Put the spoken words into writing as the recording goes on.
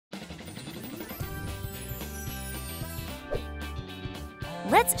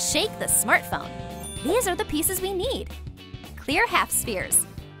Let's shake the smartphone. These are the pieces we need. Clear half spheres.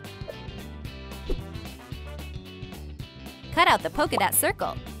 Cut out the polka dot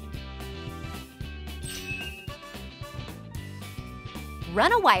circle.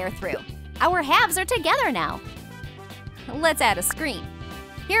 Run a wire through. Our halves are together now. Let's add a screen.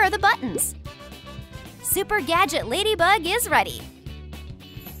 Here are the buttons. Super Gadget Ladybug is ready.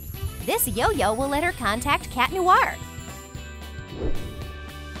 This yo-yo will let her contact Cat Noir.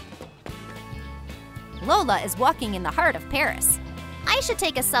 Lola is walking in the heart of Paris. I should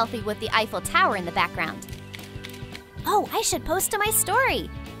take a selfie with the Eiffel Tower in the background. Oh, I should post to my story.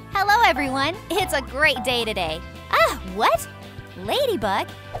 Hello, everyone. It's a great day today. Ah, what? Ladybug?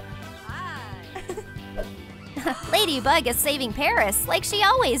 Hi. Ladybug is saving Paris like she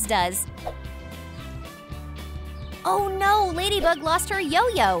always does. Oh no, Ladybug lost her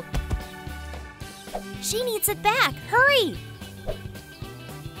yo-yo. She needs it back. Hurry!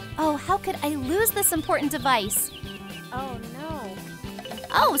 Oh, how could I lose this important device? Oh no.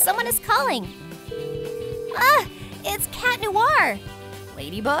 Oh, someone is calling. Ah, it's Cat Noir.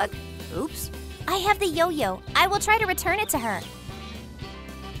 Ladybug? Oops. I have the yo-yo. I will try to return it to her.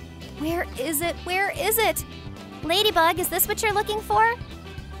 Where is it? Where is it? Ladybug, is this what you're looking for?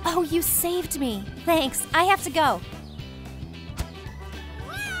 Oh, you saved me. Thanks. I have to go.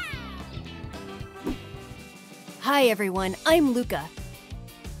 Hi, everyone. I'm Luca.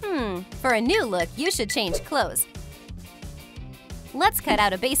 For a new look, you should change clothes. Let's cut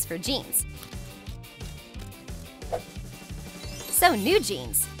out a base for jeans. So, new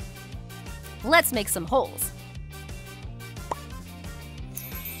jeans. Let's make some holes.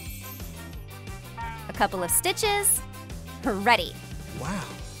 A couple of stitches. Ready. Wow.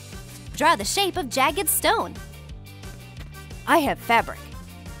 Draw the shape of jagged stone. I have fabric.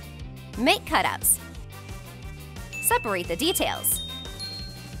 Make cutouts. Separate the details.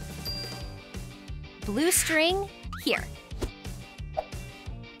 Blue string here.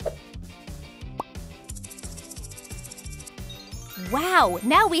 Wow,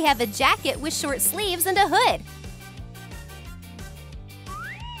 now we have a jacket with short sleeves and a hood.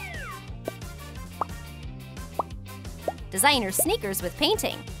 Designer sneakers with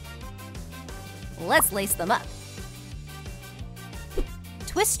painting. Let's lace them up.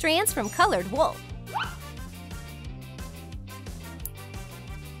 Twist strands from colored wool.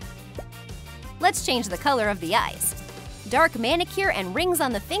 Let's change the color of the eyes. Dark manicure and rings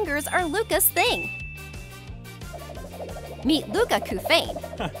on the fingers are Luca's thing. Meet Luca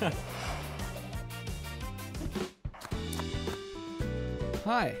Kufane.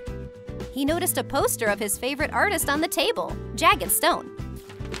 Hi. He noticed a poster of his favorite artist on the table, Jagged Stone.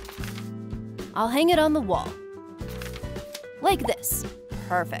 I'll hang it on the wall. Like this.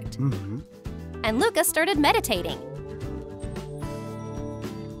 Perfect. And Luca started meditating.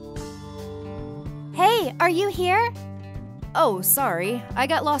 Hey, are you here? Oh, sorry. I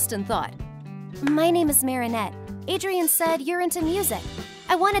got lost in thought. My name is Marinette. Adrian said you're into music.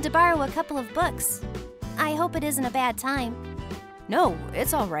 I wanted to borrow a couple of books. I hope it isn't a bad time. No,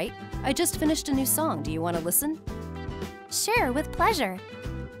 it's all right. I just finished a new song. Do you want to listen? Sure, with pleasure.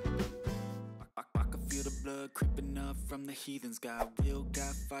 I can feel the blood creeping up from the heathens. Got will,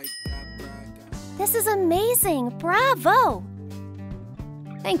 got fight, got pride, got... This is amazing! Bravo!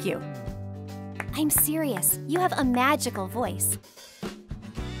 Thank you. I'm serious. You have a magical voice.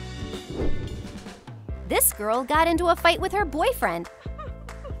 This girl got into a fight with her boyfriend.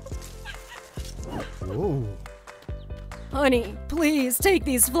 Whoa. Honey, please take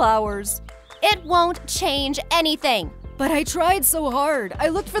these flowers. It won't change anything. But I tried so hard. I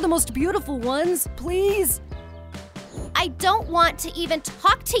looked for the most beautiful ones. Please. I don't want to even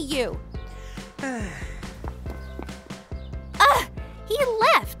talk to you. He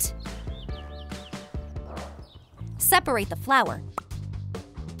left. Separate the flower.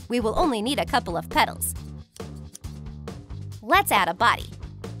 We will only need a couple of petals. Let's add a body.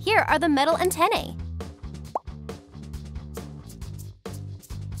 Here are the metal antennae.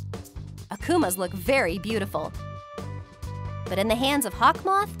 Akumas look very beautiful. But in the hands of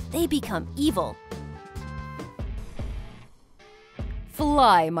Hawkmoth, they become evil.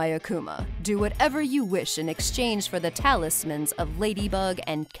 Fly, my Akuma. Do whatever you wish in exchange for the talismans of Ladybug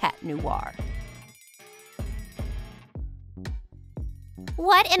and Cat Noir.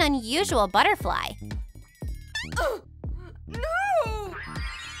 What an unusual butterfly. No!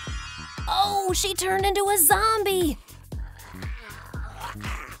 Oh, she turned into a zombie.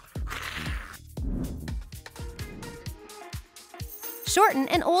 Shorten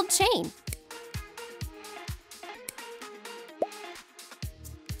an old chain.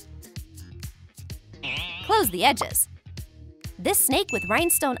 Close the edges. This snake with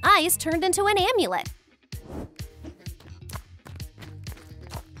rhinestone eyes turned into an amulet.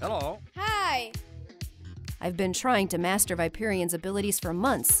 Hello. Hi. I've been trying to master Viperian's abilities for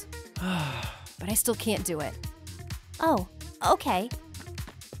months, but I still can't do it. Oh, okay.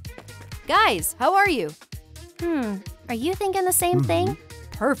 Guys, how are you? Are you thinking the same thing?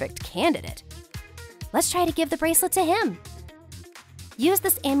 Perfect candidate. Let's try to give the bracelet to him. Use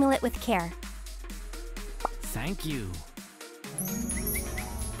this amulet with care. Thank you.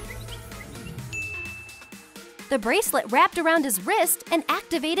 The bracelet wrapped around his wrist and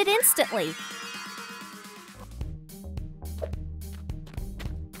activated instantly.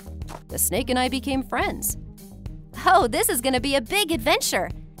 The snake and I became friends. Oh, this is gonna be a big adventure.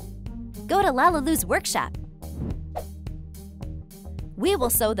 Go to LaLiLu's workshop. We will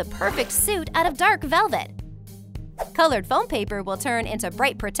sew the perfect suit out of dark velvet. Colored foam paper will turn into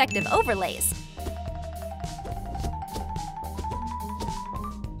bright protective overlays.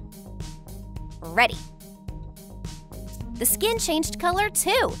 Ready. The skin changed color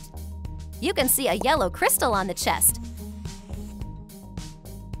too. You can see a yellow crystal on the chest.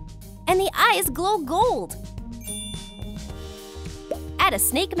 And the eyes glow gold. Add a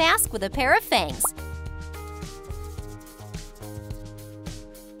snake mask with a pair of fangs.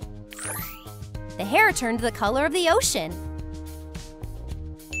 The hair turned the color of the ocean.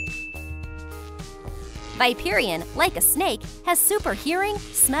 Viperian, like a snake, has super hearing,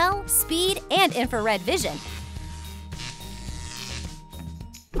 smell, speed, and infrared vision.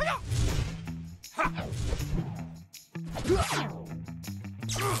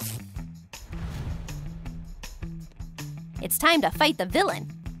 It's time to fight the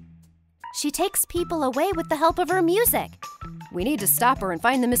villain. She takes people away with the help of her music. We need to stop her and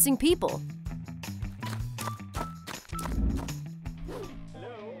find the missing people.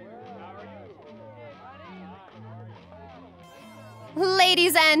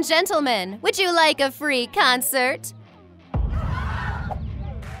 Ladies and gentlemen, would you like a free concert?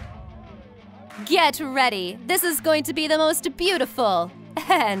 Get ready. This is going to be the most beautiful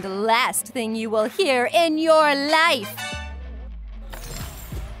and last thing you will hear in your life.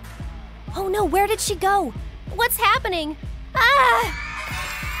 Oh no, where did she go? What's happening? Ah!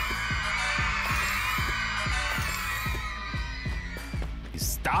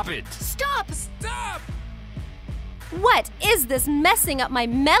 Stop it! Stop! Stop! What is this messing up my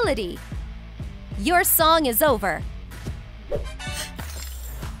melody? Your song is over.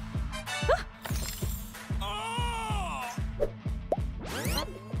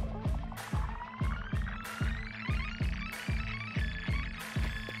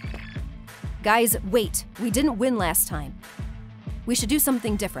 Guys, wait. We didn't win last time. We should do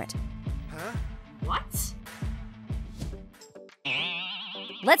something different. Huh? What?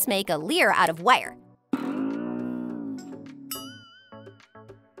 Let's make a lyre out of wire.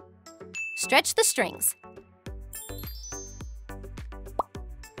 Stretch the strings.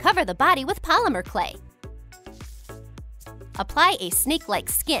 Cover the body with polymer clay. Apply a snake-like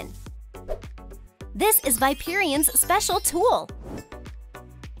skin. This is Viperian's special tool.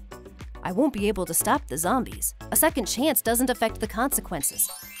 I won't be able to stop the zombies. A second chance doesn't affect the consequences.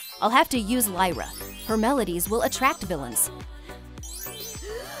 I'll have to use Lyra. Her melodies will attract villains.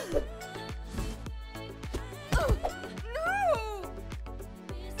 No!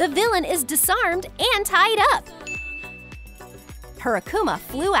 The villain is disarmed and tied up. Her Akuma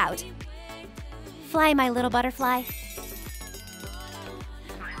flew out. Fly, my little butterfly.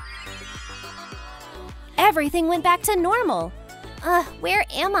 Everything went back to normal. Where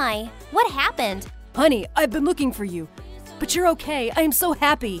am I? What happened? Honey, I've been looking for you. But you're okay. I am so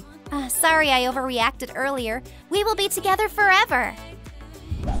happy. Sorry I overreacted earlier. We will be together forever.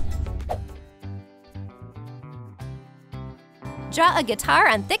 Draw a guitar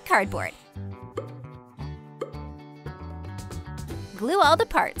on thick cardboard. Glue all the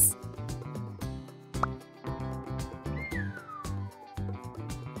parts.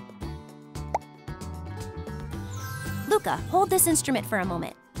 Luca, hold this instrument for a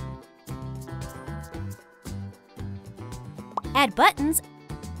moment. Add buttons.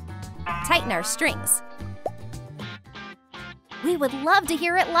 Tighten our strings. We would love to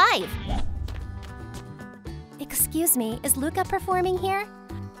hear it live. Excuse me, is Luca performing here?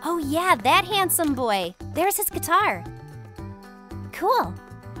 Oh yeah, that handsome boy. There's his guitar. Cool.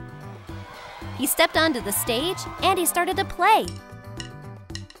 He stepped onto the stage and he started to play.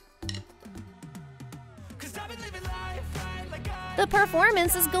 The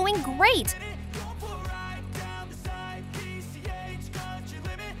performance is going great.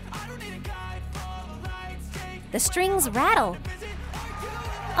 The strings rattle.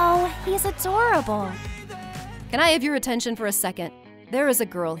 Oh, he's adorable. Can I have your attention for a second? There is a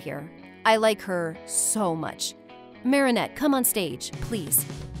girl here. I like her so much. Marinette, come on stage, please.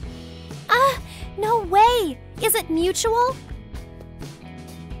 No way! Is it mutual?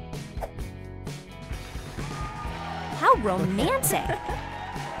 How romantic!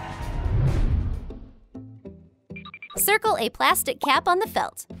 Circle a plastic cap on the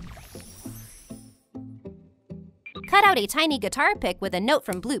felt. Cut out a tiny guitar pick with a note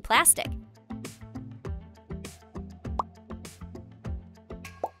from blue plastic.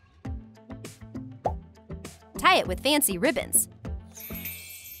 Tie it with fancy ribbons.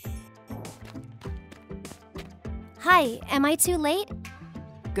 Hi, am I too late?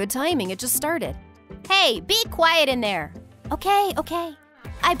 Good timing, it just started. Hey, be quiet in there. Okay.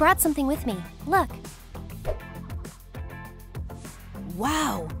 I brought something with me. Look.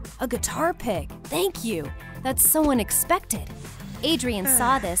 Wow, a guitar pick. Thank you. That's so unexpected. Adrian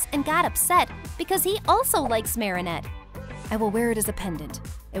saw this and got upset because he also likes Marinette. I will wear it as a pendant.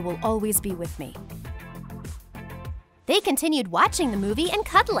 It will always be with me. They continued watching the movie and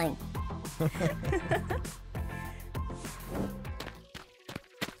cuddling.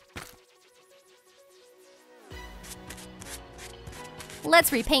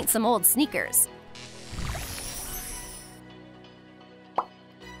 Let's repaint some old sneakers.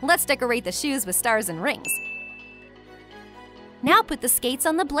 Let's decorate the shoes with stars and rings. Now put the skates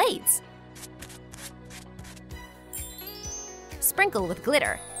on the blades. Sprinkle with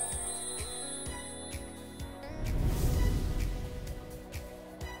glitter.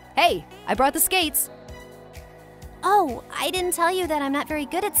 Hey, I brought the skates. Oh, I didn't tell you that I'm not very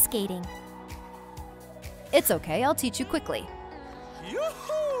good at skating. It's okay, I'll teach you quickly.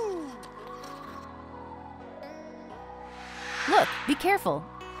 Yoo-hoo! Look, be careful.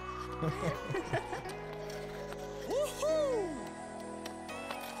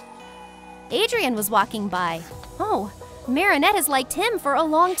 Adrian was walking by. Oh, Marinette has liked him for a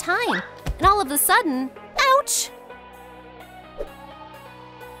long time. And all of a sudden, ouch!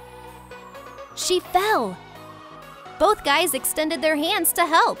 She fell. Both guys extended their hands to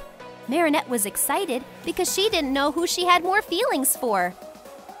help. Marinette was excited because she didn't know who she had more feelings for.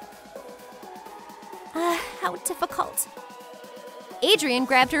 How difficult. Adrian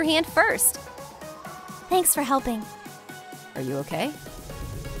grabbed her hand first. Thanks for helping. Are you okay?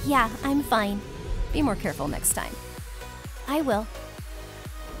 Yeah, I'm fine. Be more careful next time. I will.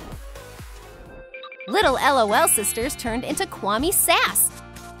 Little LOL sisters turned into Kwame Sass.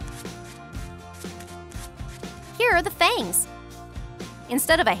 Here are the fangs.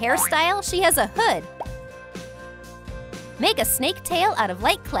 Instead of a hairstyle, she has a hood. Make a snake tail out of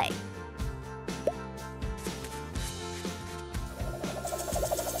light clay.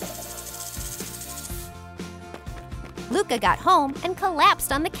 Luca got home and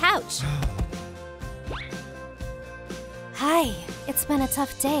collapsed on the couch. Hi, it's been a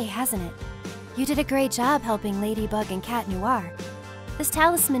tough day, hasn't it? You did a great job helping Ladybug and Cat Noir. This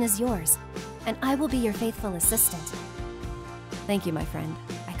talisman is yours, and I will be your faithful assistant. Thank you, my friend.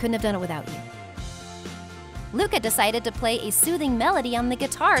 I couldn't have done it without you. Luca decided to play a soothing melody on the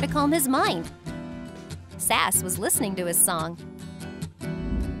guitar to calm his mind. Sass was listening to his song.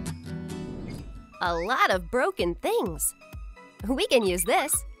 A lot of broken things. We can use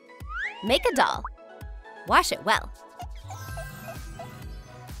this. Make a doll. Wash it well.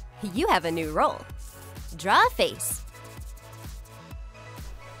 You have a new role. Draw a face.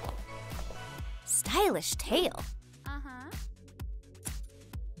 Stylish tail.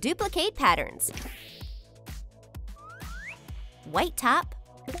 Duplicate patterns. White top.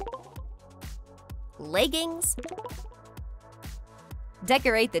 Leggings.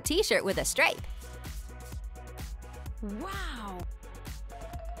 Decorate the t-shirt with a stripe. Wow.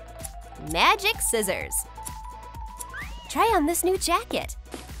 Magic scissors. Try on this new jacket.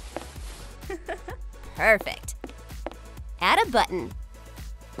 Perfect. Add a button.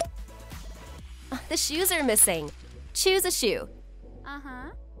 The shoes are missing. Choose a shoe.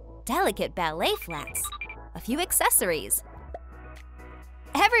 Delicate ballet flats. A few accessories.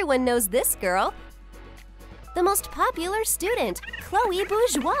 Everyone knows this girl. The most popular student, Chloe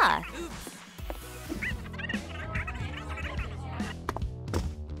Bourgeois.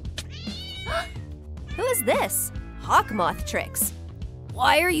 Who is this? Hawkmoth tricks.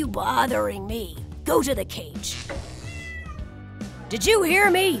 Why are you bothering me? Go to the cage. Did you hear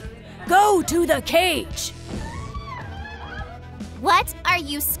me? Go to the cage. What are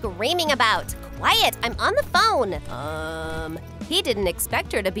you screaming about? Quiet, I'm on the phone. He didn't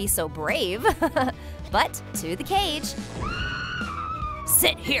expect her to be so brave. But to the cage.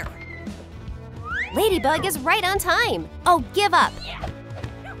 Sit here. Ladybug is right on time. Oh, give up.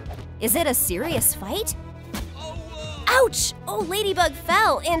 Is it a serious fight? Ouch! Oh, Ladybug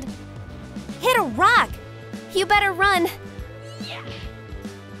fell and hit a rock. You better run.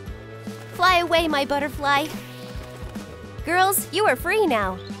 Fly away, my butterfly. Girls, you are free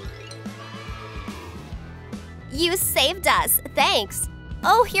now. You saved us. Thanks.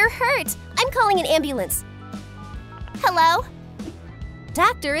 Oh, you're hurt. I'm calling an ambulance. Hello?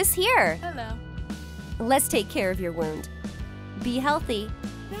 Doctor is here. Hello. Let's take care of your wound. Be healthy.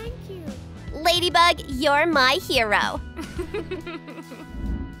 Thank you. Ladybug, you're my hero.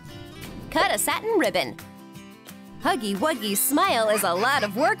 Cut a satin ribbon. Huggy Wuggy smile is a lot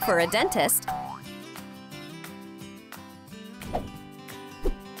of work for a dentist.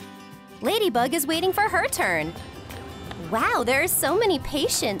 Ladybug is waiting for her turn. Wow, there are so many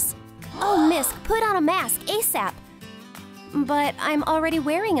patients. Oh, miss, put on a mask ASAP. But I'm already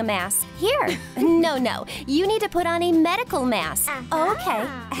wearing a mask. Here. No, you need to put on a medical mask. Okay,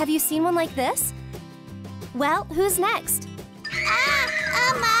 have you seen one like this? Well, who's next?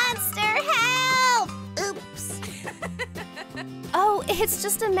 A monster, help! Oops. Oh, it's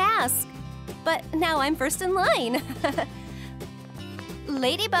just a mask. But now I'm first in line.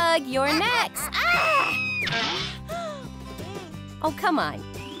 Ladybug, you're next. Oh, come on.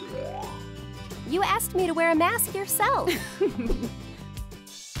 You asked me to wear a mask yourself.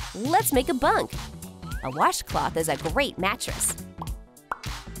 Let's make a bunk. A washcloth is a great mattress.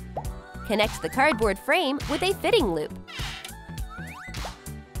 Connect the cardboard frame with a fitting loop.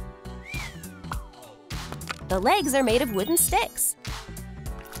 The legs are made of wooden sticks.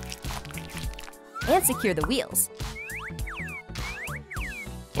 And secure the wheels.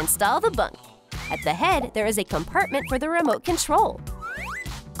 Install the bunk. At the head, there is a compartment for the remote control.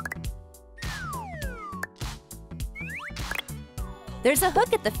 There's a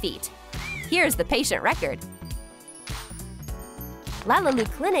hook at the feet. Here's the patient record. LaLiLu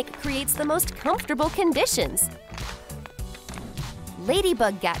Clinic creates the most comfortable conditions.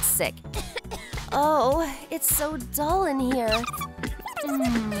 Ladybug got sick. Oh, it's so dull in here.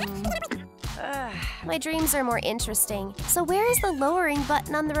 My dreams are more interesting. So where is the lowering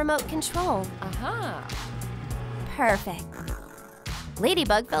button on the remote control? Aha! Perfect.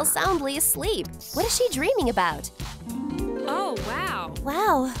 Ladybug fell soundly asleep. What is she dreaming about? Oh, wow!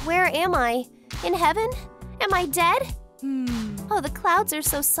 Wow, where am I? In heaven? Am I dead? Oh, the clouds are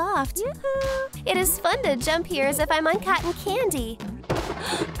so soft. Yoo-hoo. It is fun to jump here as if I'm on cotton candy.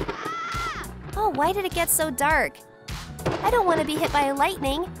 Oh, why did it get so dark? I don't want to be hit by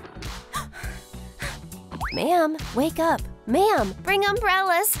lightning. Ma'am, wake up. Ma'am, bring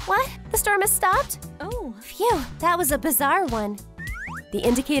umbrellas. What? The storm has stopped? Oh. Phew, that was a bizarre one. The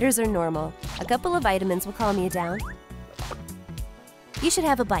indicators are normal. A couple of vitamins will calm you down. You should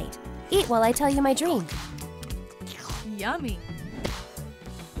have a bite. Eat while I tell you my dream. Yummy.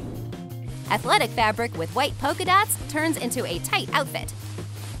 Athletic fabric with white polka dots turns into a tight outfit.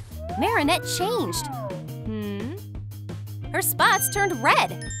 Marinette changed. Her spots turned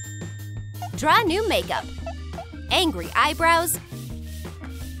red. Draw new makeup. Angry eyebrows.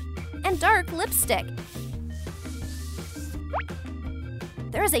 And dark lipstick.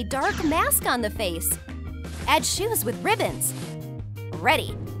 There is a dark mask on the face. Add shoes with ribbons.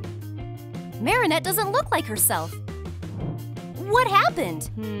 Ready. Marinette doesn't look like herself. What happened?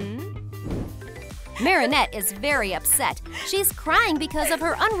 Marinette is very upset. She's crying because of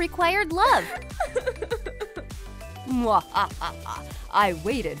her unrequired love. I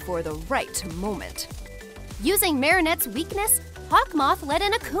waited for the right moment. Using Marinette's weakness, Hawkmoth let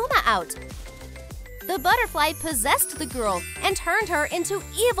an Akuma out. The butterfly possessed the girl and turned her into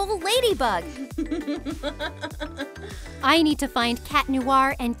evil Ladybug. I need to find Cat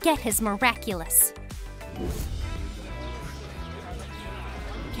Noir and get his miraculous.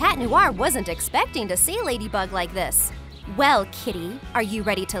 Cat Noir wasn't expecting to see Ladybug like this. Well, kitty, are you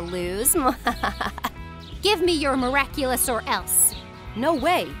ready to lose? Give me your miraculous or else. No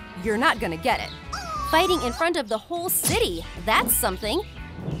way, you're not gonna get it. Fighting in front of the whole city, that's something.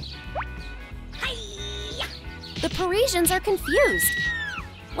 The Parisians are confused.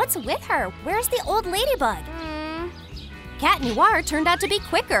 What's with her? Where's the old Ladybug? Cat Noir turned out to be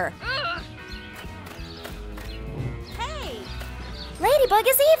quicker. Hey! Ladybug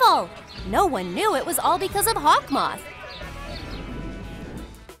is evil! No one knew it was all because of Hawkmoth.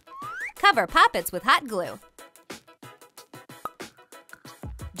 Cover poppets with hot glue.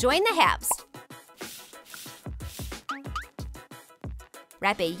 Join the halves.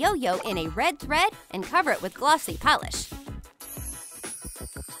 Wrap a yo-yo in a red thread and cover it with glossy polish.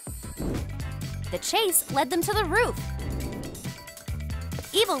 The chase led them to the roof.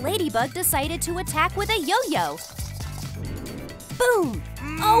 Evil Ladybug decided to attack with a yo-yo. Boom!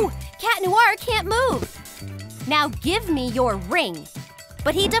 Oh, Cat Noir can't move. Now give me your ring.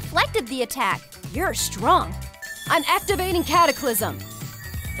 But he deflected the attack. You're strong. I'm activating Cataclysm.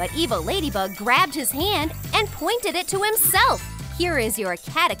 But evil Ladybug grabbed his hand and pointed it to himself. Here is your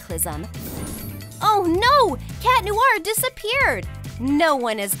Cataclysm. Oh no! Cat Noir disappeared. No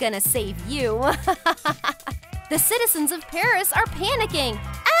one is gonna save you. The citizens of Paris are panicking.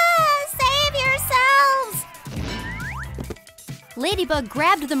 Ah! Save yourselves! Ladybug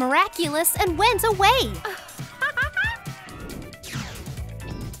grabbed the miraculous and went away.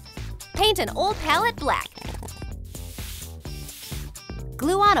 Paint an old palette black.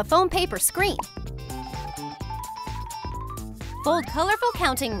 Glue on a foam paper screen. Fold colorful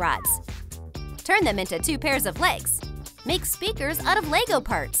counting rods. Turn them into 2 pairs of legs. Make speakers out of Lego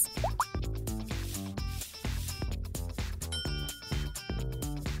parts.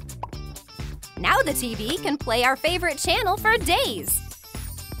 Now the TV can play our favorite channel for days.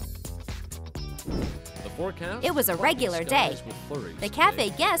 It was a regular day. The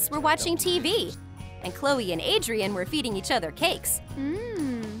cafe guests were watching TV, and Chloe and Adrian were feeding each other cakes.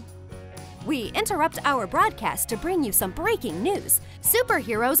 We interrupt our broadcast to bring you some breaking news.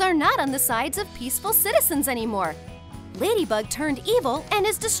 Superheroes are not on the sides of peaceful citizens anymore. Ladybug turned evil and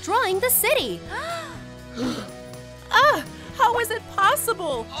is destroying the city. How is it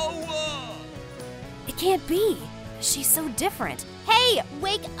possible? It can't be. She's so different. Hey,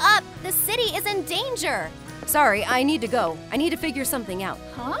 wake up! The city is in danger! Sorry, I need to go. I need to figure something out.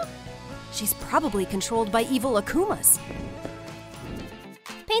 Huh? She's probably controlled by evil Akumas.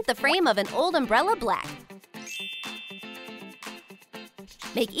 Paint the frame of an old umbrella black.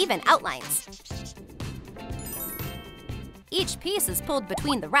 Make even outlines. Each piece is pulled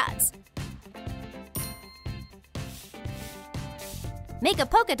between the rods. Make a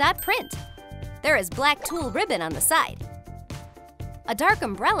polka dot print. There is black tulle ribbon on the side. A dark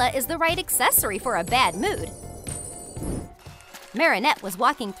umbrella is the right accessory for a bad mood. Marinette was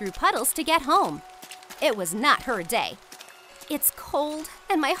walking through puddles to get home. It was not her day. It's cold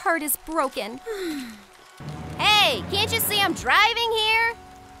and my heart is broken. Hey, can't you see I'm driving here?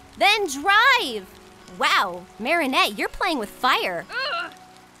 Then drive! Wow, Marinette, you're playing with fire. I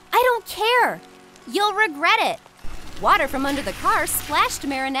don't care. You'll regret it. Water from under the car splashed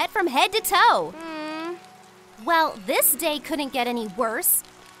Marinette from head to toe. Well, this day couldn't get any worse.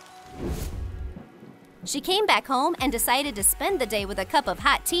 She came back home and decided to spend the day with a cup of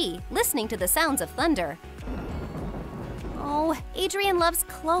hot tea, listening to the sounds of thunder. Oh, Adrian loves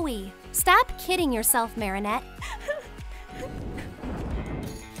Chloe. Stop kidding yourself, Marinette.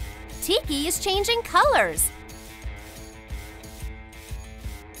 Tiki is changing colors.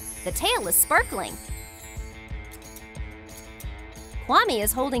 The tail is sparkling. Kwame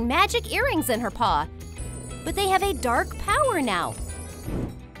is holding magic earrings in her paw, but they have a dark power now.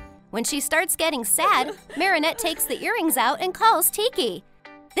 When she starts getting sad, Marinette takes the earrings out and calls Tiki.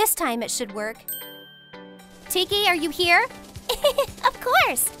 This time it should work. Tiki, are you here? Of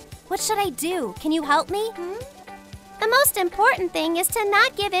course. What should I do? Can you help me? The most important thing is to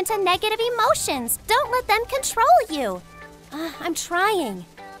not give in to negative emotions. Don't let them control you. I'm trying.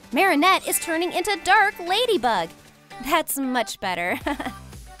 Marinette is turning into Dark Ladybug. That's much better.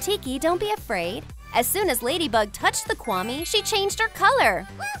 Tiki, don't be afraid. As soon as Ladybug touched the Kwame, she changed her color.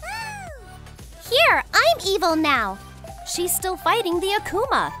 Here, I'm evil now. She's still fighting the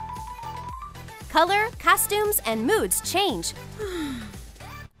Akuma. Color, costumes, and moods change.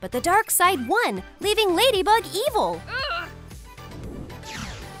 But the dark side won, leaving Ladybug evil.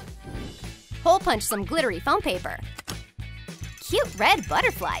 Hole punch some glittery foam paper. Cute red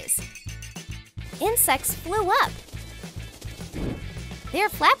butterflies. Insects flew up. They're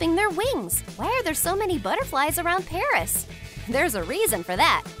flapping their wings. Why are there so many butterflies around Paris? There's a reason for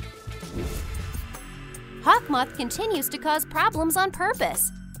that. Hawkmoth continues to cause problems on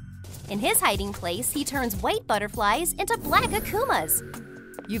purpose. In his hiding place, he turns white butterflies into black Akumas.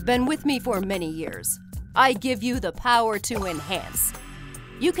 You've been with me for many years. I give you the power to enhance.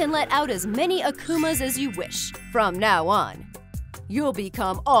 You can let out as many Akumas as you wish. From now on, you'll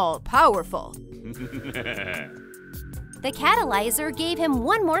become all-powerful. The catalyzer gave him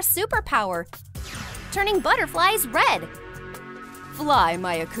one more superpower, turning butterflies red. Fly,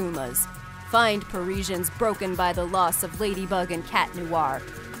 my Akumas. Find Parisians broken by the loss of Ladybug and Cat Noir.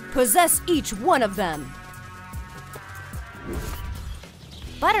 Possess each one of them.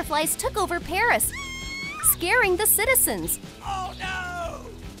 Butterflies took over Paris, scaring the citizens. Oh no!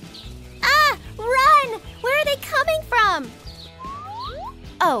 Ah! Run! Where are they coming from?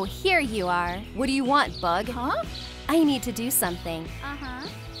 Oh, here you are. What do you want, Bug? Huh? I need to do something.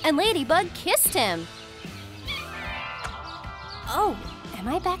 And Ladybug kissed him. Oh, am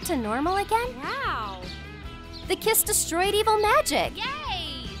I back to normal again? Wow. The kiss destroyed evil magic.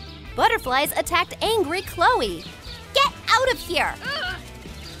 Yay! Butterflies attacked angry Chloe. Get out of here! Ugh.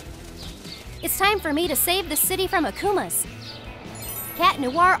 It's time for me to save the city from Akumas. Cat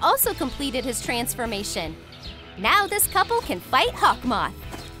Noir also completed his transformation. Now this couple can fight Hawkmoth.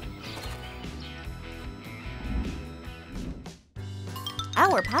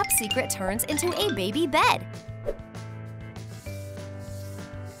 Our pop secret turns into a baby bed.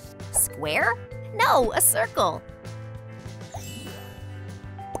 Square? No, a circle.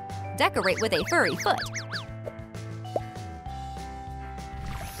 Decorate with a furry foot.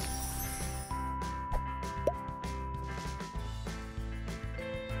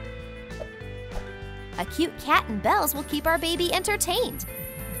 A cute cat and bells will keep our baby entertained.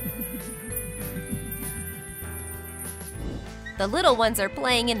 The little ones are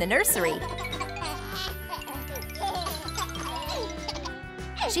playing in the nursery.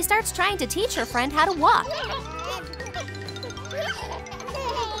 She starts trying to teach her friend how to walk.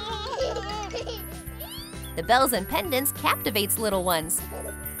 The bells and pendants captivates little ones.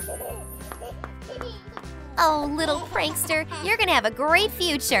 Oh, little prankster, you're gonna have a great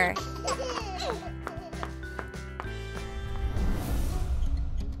future.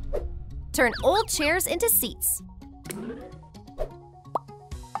 Turn old chairs into seats.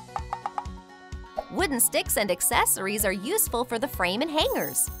 Wooden sticks and accessories are useful for the frame and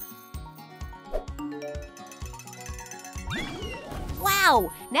hangers. Wow!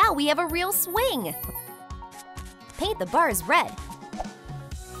 Now we have a real swing! Paint the bars red.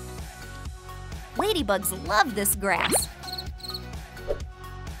 Ladybugs love this grass.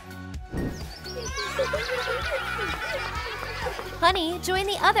 Honey, join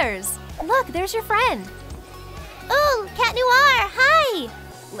the others. Look, there's your friend. Ooh, Cat Noir, hi!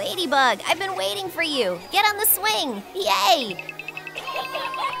 Ladybug, I've been waiting for you. Get on the swing. Yay!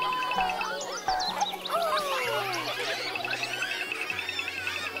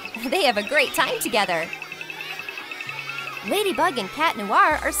 They have a great time together. Ladybug and Cat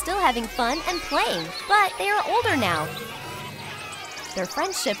Noir are still having fun and playing, but they are older now. Their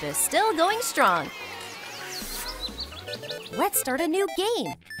friendship is still going strong. Let's start a new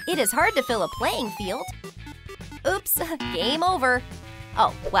game. It is hard to fill a playing field. Oops, game over.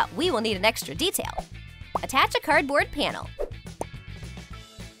 Oh, well, we will need an extra detail. Attach a cardboard panel.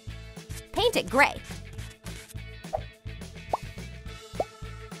 Paint it gray.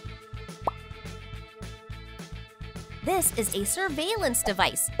 This is a surveillance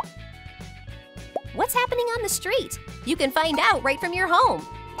device. What's happening on the street? You can find out right from your home.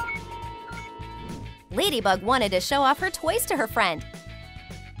 Ladybug wanted to show off her toys to her friend.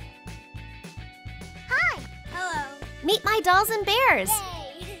 Hi. Hello. Meet my dolls and bears.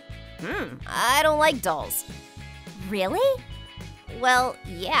 Yay. I don't like dolls. Really? Well,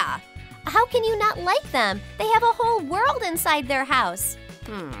 yeah. How can you not like them? They have a whole world inside their house.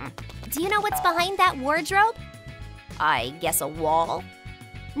 Do you know what's behind that wardrobe? I guess a wall?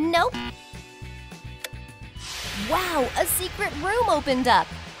 Nope. Wow, a secret room opened up.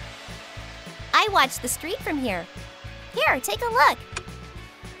 I watched the street from here. Here, take a look.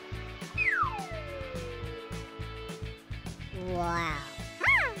 Wow.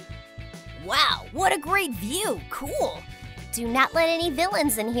 Wow, what a great view. Cool. Do not let any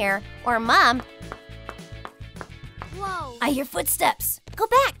villains in here, or Mom. Whoa. I hear footsteps. Go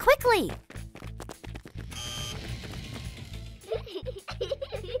back, quickly.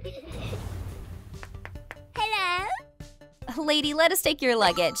 Hello. Lady, let us take your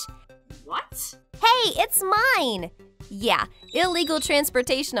luggage. What? Hey, it's mine! Yeah, illegal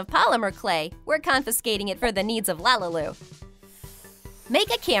transportation of polymer clay. We're confiscating it for the needs of LaLiLu.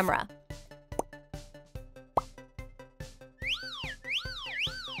 Make a camera.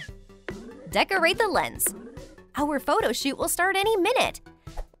 Decorate the lens. Our photo shoot will start any minute.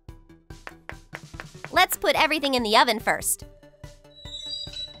 Let's put everything in the oven first.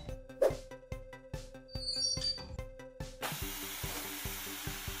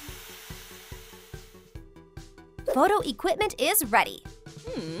 Photo equipment is ready.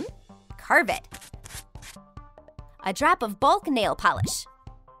 Carve it. A drop of bulk nail polish.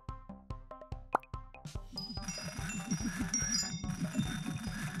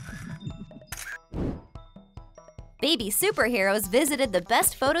 Baby superheroes visited the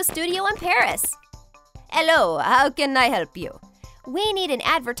best photo studio in Paris. Hello, how can I help you? We need an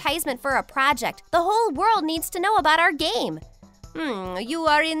advertisement for a project. The whole world needs to know about our game. You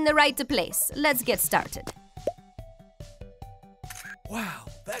are in the right place. Let's get started. Wow,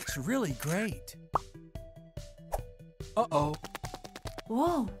 that's really great. Uh-oh.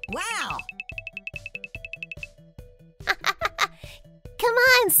 Whoa. Wow. Come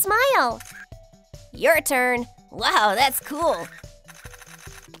on, smile. Your turn. Wow, that's cool.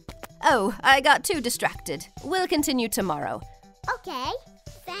 Oh, I got too distracted. We'll continue tomorrow. Okay.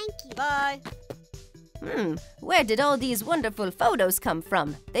 Thank you. Bye. Where did all these wonderful photos come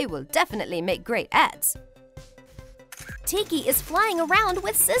from? They will definitely make great ads. Tiki is flying around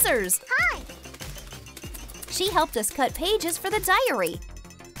with scissors. Hi. She helped us cut pages for the diary.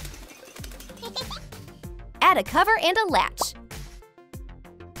 Add a cover and a latch.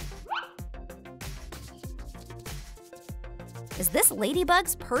 Is this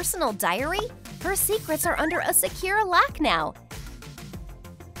Ladybug's personal diary? Her secrets are under a secure lock now.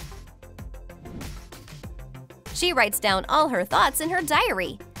 She writes down all her thoughts in her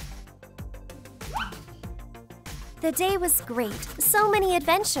diary. The day was great. So many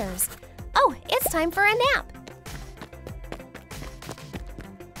adventures. Oh, it's time for a nap.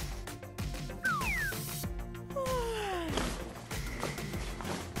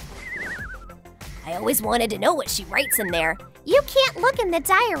 I always wanted to know what she writes in there. You can't look in the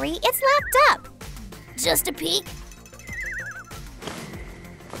diary. It's locked up. Just a peek.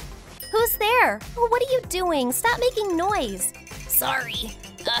 Who's there? Oh, what are you doing? Stop making noise. Sorry.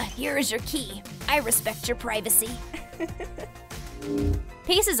 Here is your key. I respect your privacy.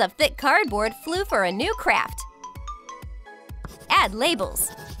 Pieces of thick cardboard flew for a new craft. Add labels.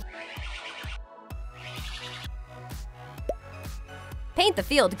 Paint the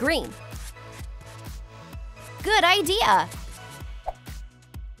field green. Good idea!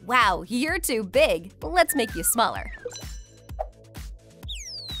 Wow, you're too big. Let's make you smaller.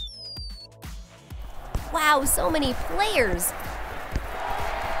 Wow, so many players!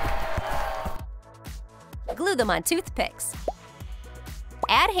 Glue them on toothpicks.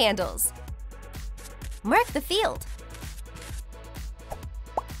 Add handles. Mark the field.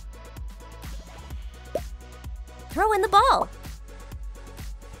 Throw in the ball.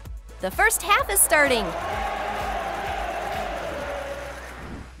 The first half is starting.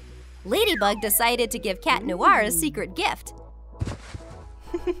 Ladybug decided to give Cat Noir a secret gift.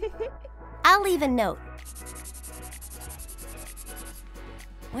 I'll leave a note.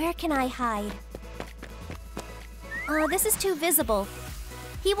 Where can I hide? Oh, this is too visible.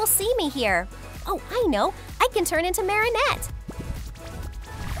 He will see me here. Oh, I know. I can turn into Marinette.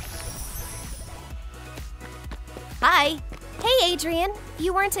 Hi. Hey, Adrian.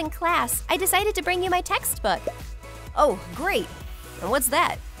 You weren't in class. I decided to bring you my textbook. Oh, great. And what's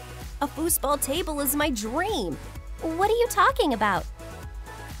that? A foosball table is my dream. What are you talking about?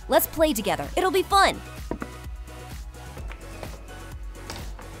 Let's play together. It'll be fun.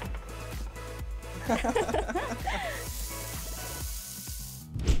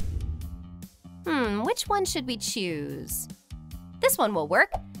 Which one should we choose? This one will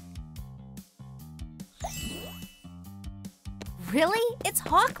work. Really? It's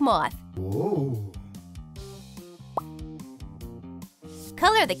Hawkmoth. Whoa.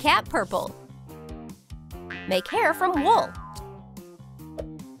 Color the cat purple. Make hair from wool.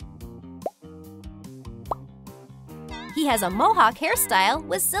 He has a mohawk hairstyle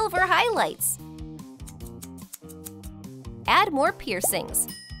with silver highlights. Add more piercings.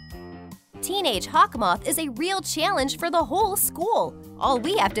 Teenage Hawkmoth is a real challenge for the whole school. All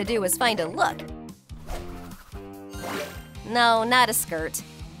we have to do is find a look. No, not a skirt.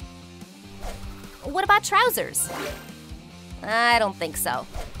 What about trousers? I don't think so.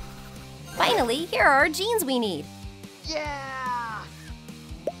 Finally, here are our jeans we need. Yeah!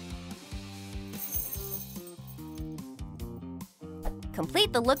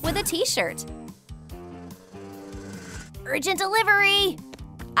 Complete the look with a t-shirt. Urgent delivery!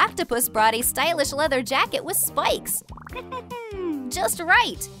 Octopus brought a stylish leather jacket with spikes. Just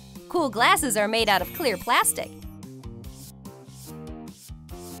right! Cool glasses are made out of clear plastic.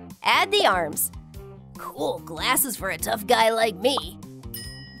 Add the arms. Cool glasses for a tough guy like me.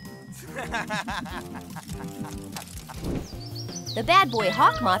 The bad boy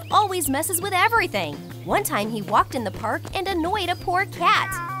Hawkmoth always messes with everything. One time he walked in the park and annoyed a poor cat.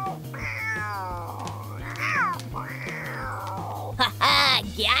 Haha,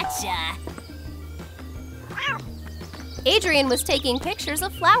 gotcha! Adrian was taking pictures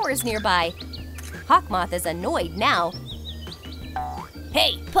of flowers nearby. Hawkmoth is annoyed now.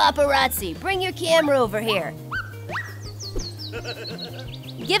 Hey, paparazzi, bring your camera over here.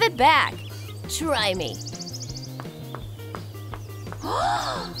 Give it back. Try me.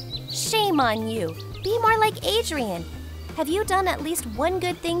 Shame on you. Be more like Adrian. Have you done at least one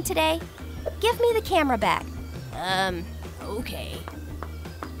good thing today? Give me the camera back. Okay.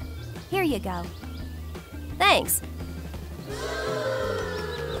 Here you go. Thanks.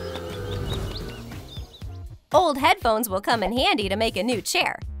 Old headphones will come in handy to make a new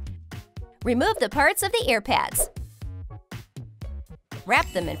chair. Remove the parts of the ear pads.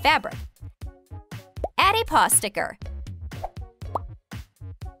 Wrap them in fabric. Add a paw sticker.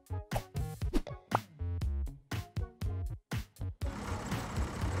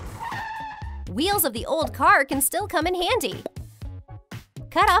 Wheels of the old car can still come in handy.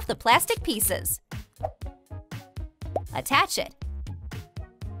 Cut off the plastic pieces. Attach it.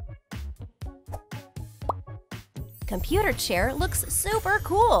 Computer chair looks super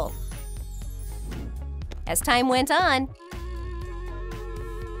cool. As time went on,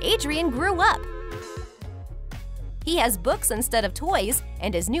 Adrian grew up. He has books instead of toys,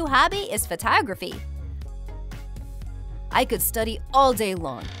 and his new hobby is photography. I could study all day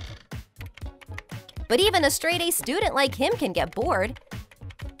long. But even a straight-A student like him can get bored.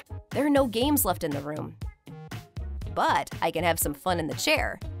 There are no games left in the room. But I can have some fun in the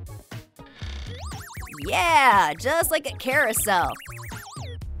chair. Yeah, just like a carousel.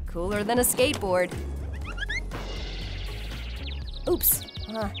 Cooler than a skateboard. Oops,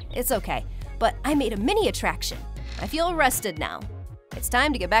 it's okay. But I made a mini attraction. I feel rested now. It's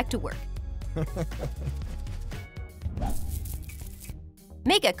time to get back to work.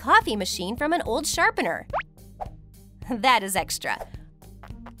 Make a coffee machine from an old sharpener. That is extra.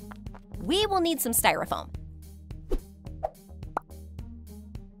 We will need some styrofoam.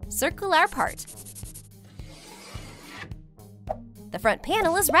 Circle our part. The front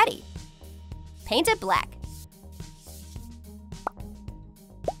panel is ready. Paint it black.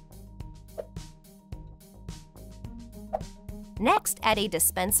 Next, add a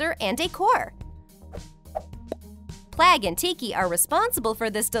dispenser and a core. Plag and Tiki are responsible for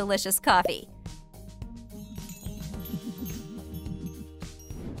this delicious coffee.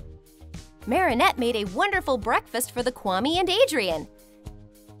 Marinette made a wonderful breakfast for the Kwame and Adrian.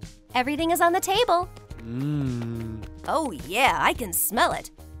 Everything is on the table. Oh yeah, I can smell it.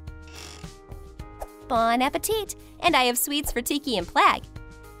 Bon appetit! And I have sweets for Tiki and Plag.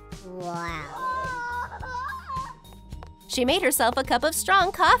 Wow. She made herself a cup of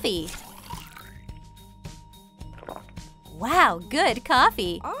strong coffee. Wow, good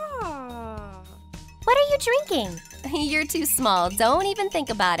coffee. What are you drinking? You're too small, don't even think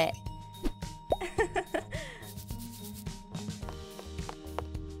about it.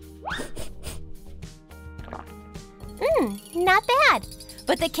 Not bad.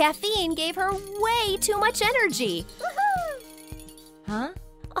 But the caffeine gave her way too much energy. Huh?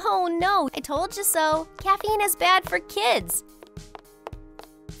 Oh no, I told you so. Caffeine is bad for kids.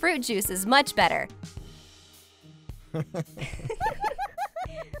 Fruit juice is much better.